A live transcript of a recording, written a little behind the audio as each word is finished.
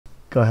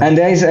Go ahead. And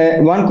there is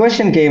one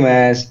question came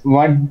as,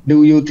 what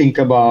do you think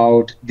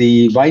about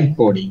the vibe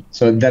coding?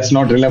 So that's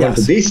not relevant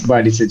to this,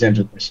 but it's a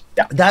general question.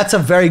 Yeah. That's a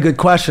very good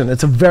question.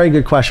 It's a very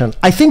good question.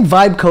 I think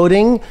vibe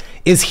coding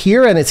is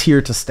here and it's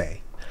here to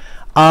stay.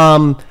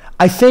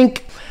 I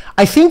think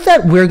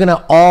that we're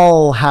gonna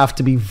all have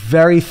to be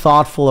very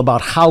thoughtful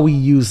about how we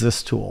use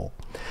this tool,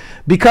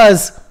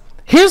 because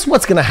here's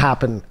what's gonna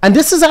happen. And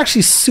this is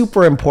actually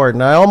super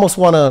important. I almost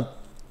wanna,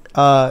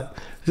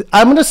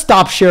 I'm going to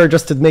stop share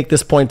just to make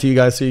this point to you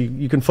guys so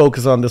you can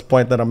focus on this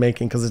point that I'm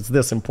making, because it's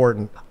this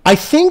important. I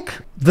think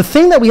the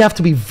thing that we have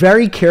to be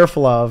very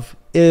careful of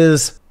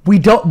is we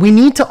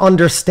need to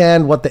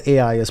understand what the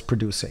AI is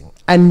producing,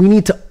 and we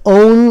need to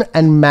own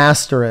and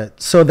master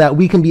it so that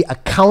we can be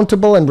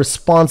accountable and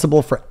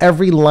responsible for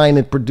every line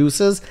it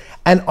produces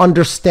and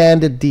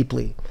understand it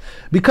deeply.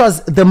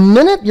 Because the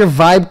minute you're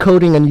vibe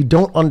coding and you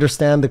don't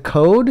understand the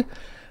code,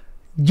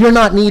 you're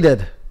not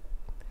needed.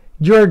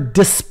 You're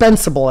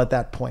dispensable at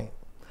that point.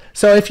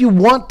 So if you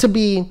want to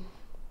be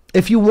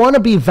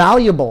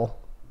valuable,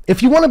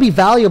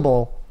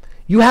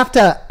 you have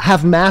to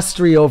have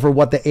mastery over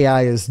what the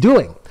AI is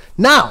doing.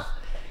 Now,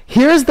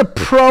 here's the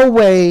pro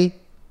way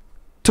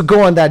to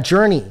go on that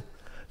journey.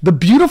 The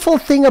beautiful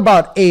thing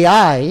about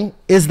AI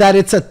is that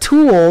it's a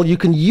tool you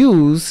can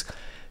use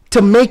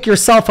to make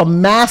yourself a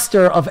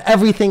master of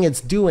everything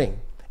it's doing.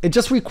 It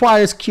just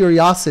requires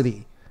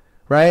curiosity.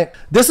 Right?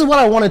 This is what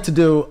I wanted to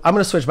do. I'm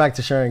going to switch back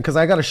to sharing because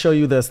I got to show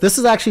you this. This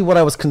is actually what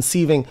I was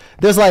conceiving.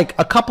 There's a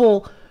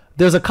couple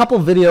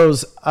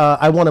videos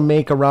I want to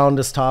make around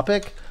this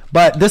topic,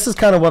 but this is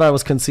kind of what I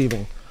was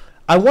conceiving.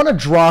 I want to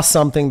draw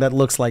something that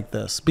looks like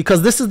this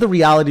because this is the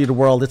reality of the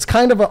world. It's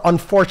kind of an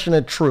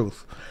unfortunate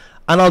truth.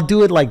 And I'll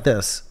do it like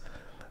this.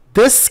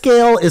 This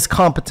scale is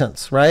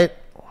competence, right?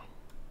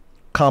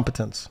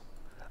 Competence.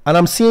 And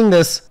I'm seeing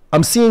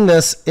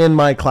this in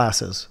my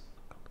classes.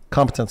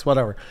 Competence,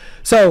 whatever.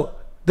 So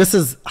this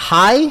is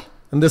high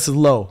and this is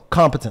low,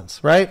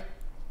 competence, right?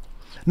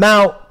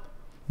 Now,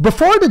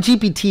 before the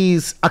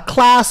GPTs, a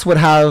class would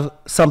have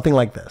something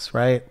like this,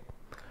 right?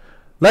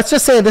 Let's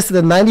just say this is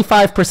the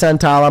 95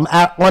 percentile, I'm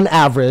at on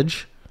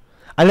average,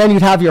 and then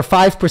you'd have your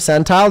 5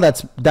 percentile,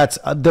 that's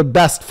the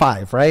best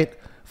 5, right?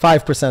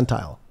 5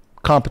 percentile,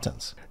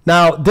 competence.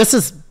 Now, this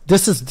is the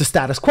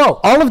status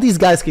quo. All of these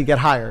guys could get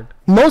hired.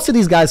 Most of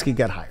these guys could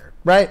get hired,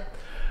 right?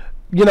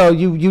 You know,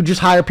 you just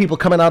hire people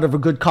coming out of a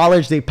good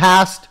college, they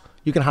passed,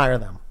 you can hire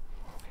them.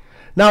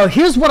 Now,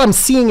 here's what I'm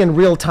seeing in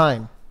real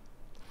time.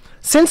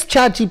 Since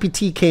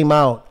ChatGPT came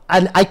out,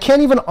 and I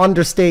can't even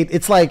understate,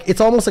 it's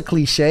almost a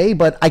cliche,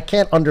 but I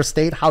can't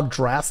understate how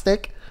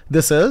drastic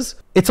this is.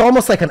 It's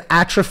almost like an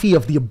atrophy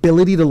of the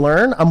ability to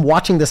learn. I'm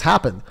watching this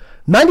happen.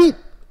 A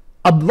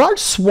large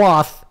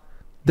swath,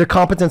 their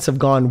competence have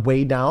gone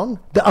way down.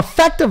 The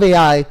effect of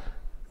AI,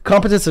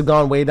 competence have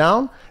gone way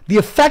down. The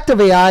effect of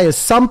AI is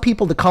some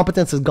people, the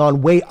competence has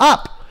gone way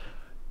up.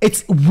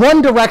 It's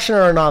one direction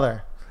or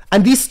another.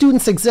 And these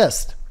students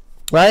exist,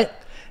 right?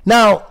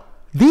 Now,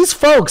 these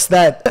folks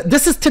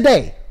this is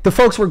today, the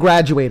folks were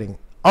graduating,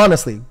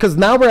 honestly, because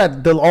now we're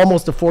at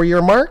almost the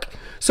 4-year mark.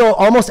 So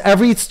almost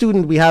every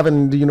student we have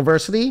in the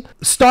university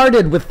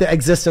started with the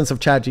existence of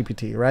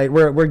ChatGPT, right?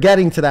 We're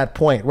getting to that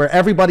point where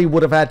everybody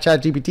would have had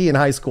ChatGPT in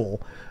high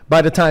school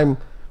by the time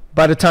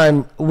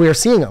we're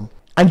seeing them.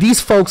 And these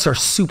folks are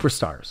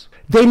superstars.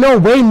 They know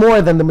way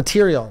more than the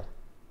material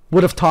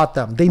would have taught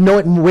them. They know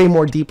it way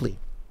more deeply.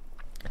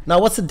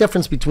 Now, what's the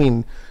difference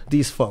between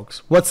these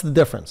folks? What's the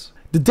difference?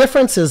 The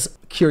difference is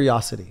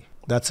curiosity.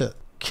 That's it.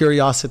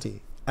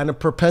 Curiosity and a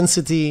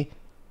propensity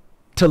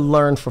to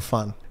learn for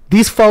fun.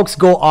 These folks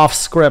go off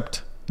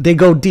script. They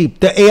go deep.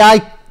 The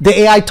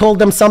AI told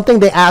them something.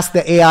 They ask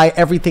the AI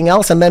everything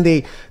else, and then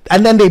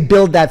they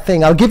build that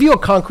thing. I'll give you a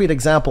concrete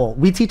example.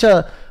 We teach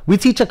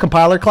a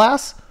compiler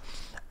class.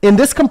 In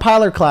this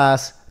compiler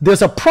class,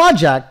 there's a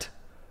project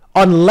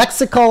on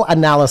lexical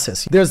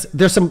analysis.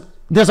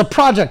 There's a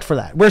project for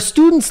that where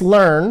students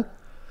learn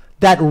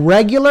that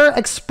regular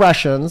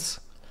expressions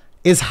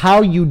is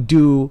how you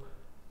do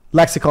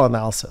lexical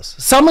analysis.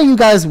 Some of you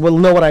guys will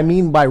know what I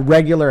mean by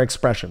regular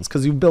expressions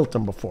because you've built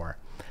them before.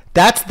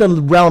 That's the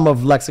realm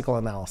of lexical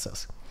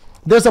analysis.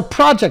 There's a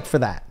project for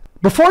that.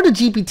 Before the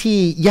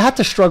GPT, you had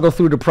to struggle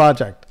through the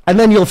project, and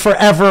then you'll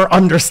forever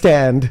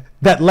understand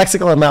that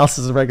lexical analysis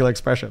is a regular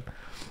expression.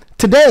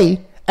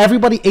 Today,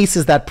 everybody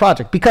aces that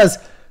project because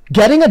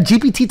getting a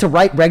GPT to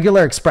write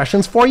regular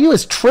expressions for you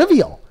is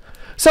trivial.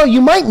 So you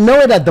might know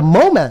it at the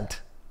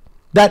moment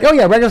that, oh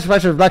yeah, regular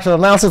expression, lexical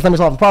analysis, let me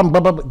solve the problem,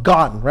 blah, blah, blah,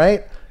 gone,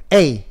 right?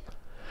 A.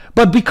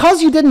 But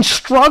because you didn't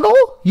struggle,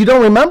 you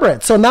don't remember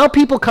it. So now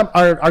people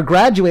are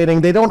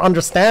graduating, they don't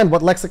understand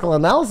what lexical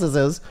analysis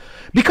is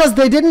because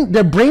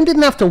their brain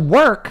didn't have to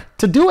work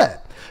to do it.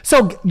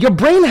 So your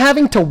brain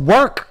having to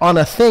work on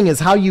a thing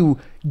is how you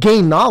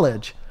gain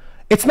knowledge.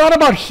 It's not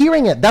about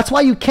hearing it. That's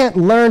why you can't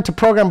learn to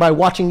program by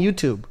watching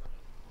YouTube.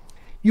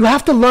 You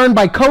have to learn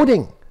by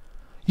coding.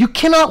 You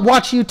cannot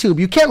watch YouTube.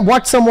 You can't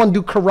watch someone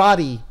do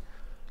karate.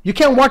 You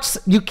can't watch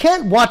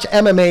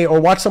MMA or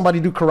watch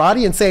somebody do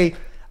karate and say,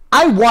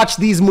 I watch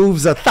these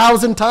moves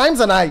 1,000 times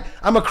and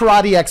I'm a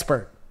karate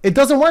expert. It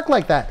doesn't work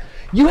like that.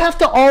 You have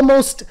to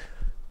almost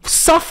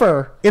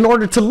suffer in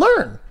order to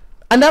learn.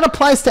 And that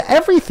applies to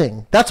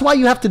everything. That's why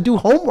you have to do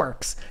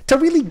homeworks to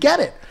really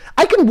get it.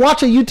 I can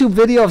watch a YouTube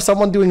video of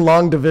someone doing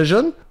long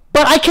division,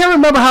 but I can't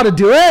remember how to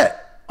do it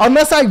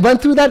unless I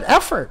went through that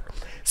effort.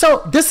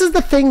 So this is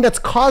the thing that's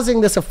causing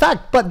this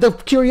effect. But the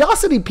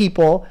curiosity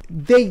people,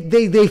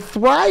 they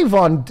thrive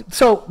on.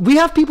 So we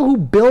have people who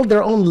build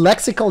their own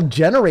lexical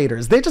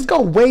generators. They just go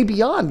way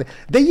beyond.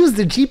 They use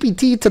the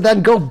GPT to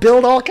then go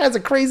build all kinds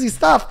of crazy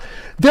stuff.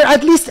 They're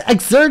at least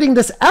exerting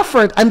this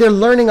effort and they're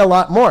learning a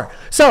lot more.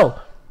 So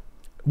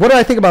what do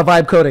I think about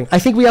vibe coding? I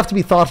think we have to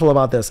be thoughtful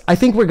about this. I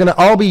think we're going to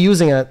all be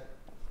using it.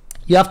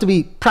 You have to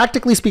be,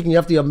 practically speaking, you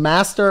have to be a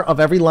master of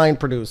every line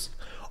produced.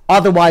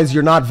 Otherwise,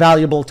 you're not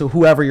valuable to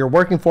whoever you're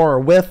working for or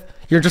with.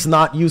 You're just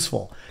not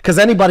useful because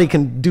anybody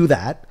can do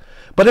that.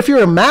 But if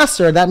you're a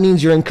master, that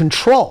means you're in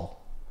control,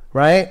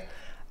 right?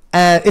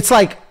 And it's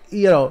like,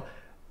 you know,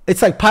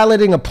 it's like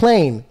piloting a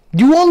plane.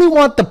 You only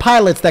want the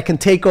pilots that can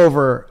take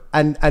over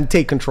and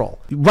take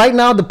control. Right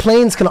now, the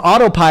planes can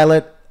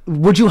autopilot.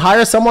 Would you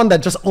hire someone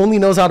that just only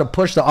knows how to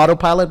push the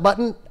autopilot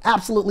button?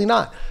 Absolutely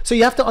not. So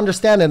you have to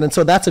understand it. And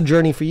so that's a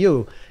journey for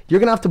you. You're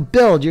going to have to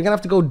build. You're going to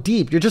have to go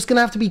deep. You're just going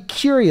to have to be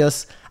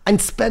curious and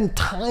spend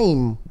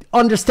time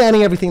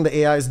understanding everything the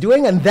AI is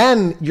doing. And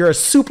then you're a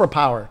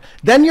superpower.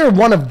 Then you're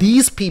one of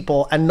these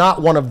people and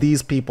not one of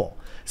these people.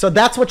 So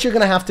that's what you're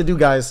going to have to do,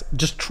 guys.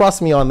 Just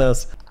trust me on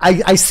this.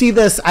 I see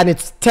this and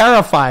it's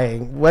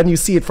terrifying when you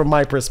see it from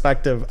my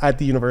perspective at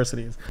the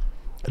universities.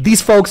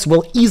 These folks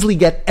will easily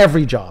get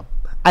every job.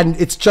 And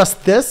it's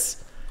just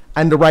this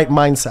and the right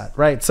mindset,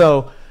 right?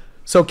 So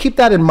keep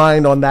that in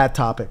mind on that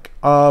topic.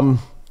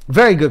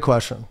 Very good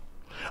question.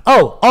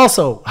 Oh,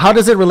 also, how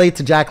does it relate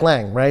to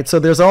Jaclang, right? So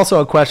there's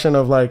also a question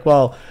of like,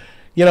 well,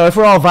 you know, if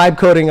we're all vibe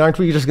coding, aren't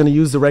we just going to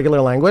use the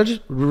regular languages?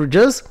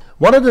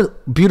 One of the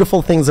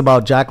beautiful things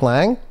about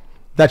Jaclang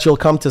that you'll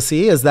come to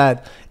see is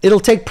that it'll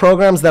take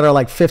programs that are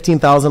like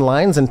 15,000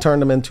 lines and turn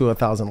them into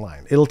 1,000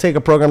 lines. It'll take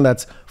a program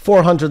that's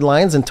 400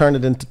 lines and turn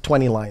it into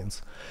 20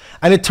 lines.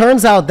 And it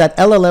turns out that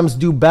LLMs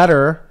do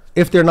better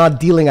if they're not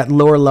dealing at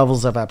lower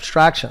levels of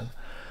abstraction.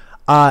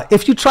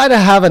 If you try to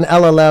have an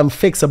LLM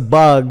fix a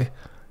bug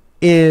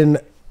in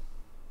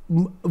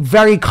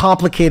very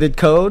complicated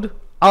code,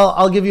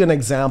 I'll give you an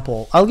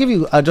example. I'll give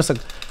you just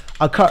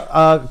a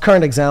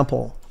current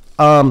example.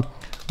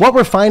 What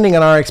we're finding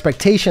in our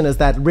expectation is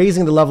that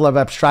raising the level of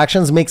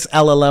abstractions makes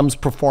LLMs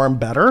perform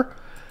better.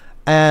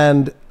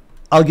 And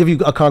I'll give you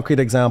a concrete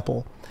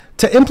example.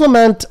 To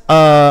implement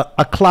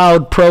a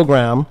cloud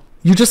program,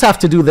 you just have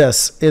to do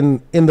this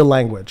in the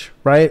language,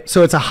 right?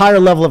 So it's a higher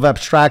level of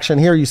abstraction.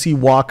 Here you see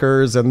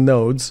walkers and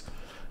nodes,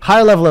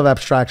 higher level of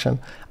abstraction.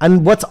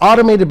 And what's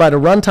automated by the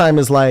runtime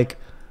is like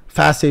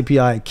fast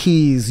API,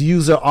 keys,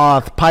 user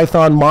auth,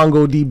 Python,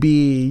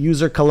 MongoDB,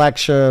 user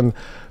collection.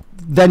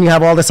 Then you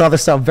have all this other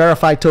stuff,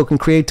 verify token,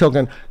 create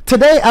token.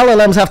 Today,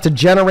 LLMs have to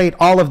generate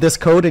all of this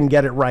code and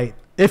get it right.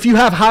 If you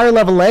have higher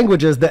level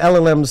languages, the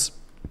LLMs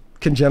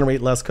can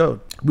generate less code.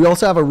 We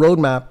also have a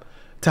roadmap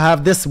to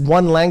have this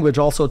one language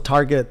also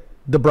target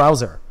the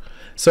browser.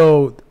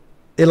 So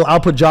it'll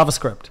output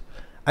JavaScript.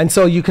 And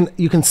so you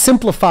can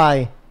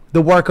simplify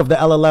the work of the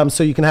LLM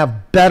so you can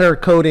have better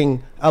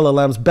coding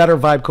LLMs, better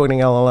vibe coding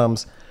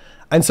LLMs.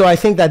 And so I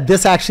think that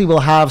this actually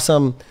will have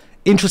some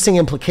interesting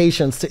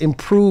implications to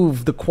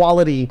improve the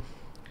quality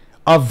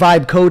of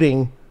vibe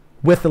coding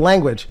with the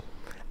language.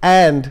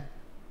 And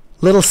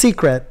little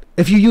secret,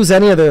 if you use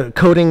any of the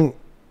coding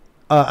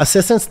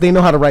assistants, they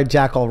know how to write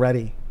Jack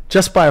already,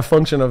 just by a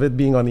function of it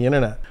being on the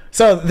internet.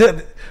 So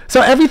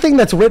everything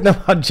that's written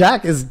about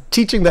Jack is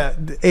teaching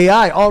the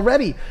AI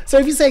already. So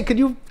if you say, could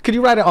you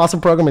write an awesome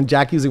program in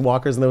Jack using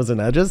walkers, nodes, and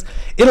edges?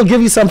 It'll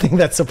give you something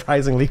that's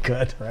surprisingly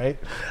good, right?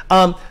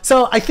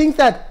 So I think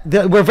that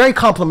we're very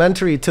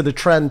complementary to the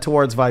trend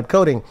towards vibe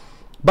coding.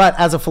 But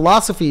as a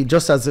philosophy,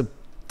 just as a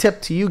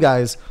tip to you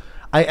guys,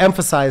 I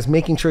emphasize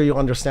making sure you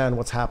understand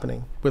what's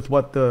happening with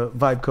what the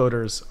vibe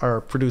coders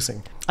are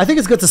producing. I think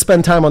it's good to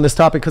spend time on this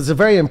topic because it's a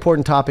very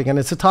important topic, and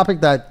it's a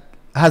topic that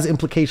has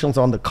implications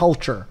on the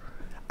culture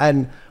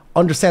and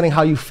understanding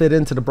how you fit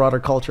into the broader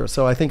culture.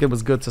 So I think it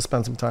was good to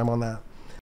spend some time on that.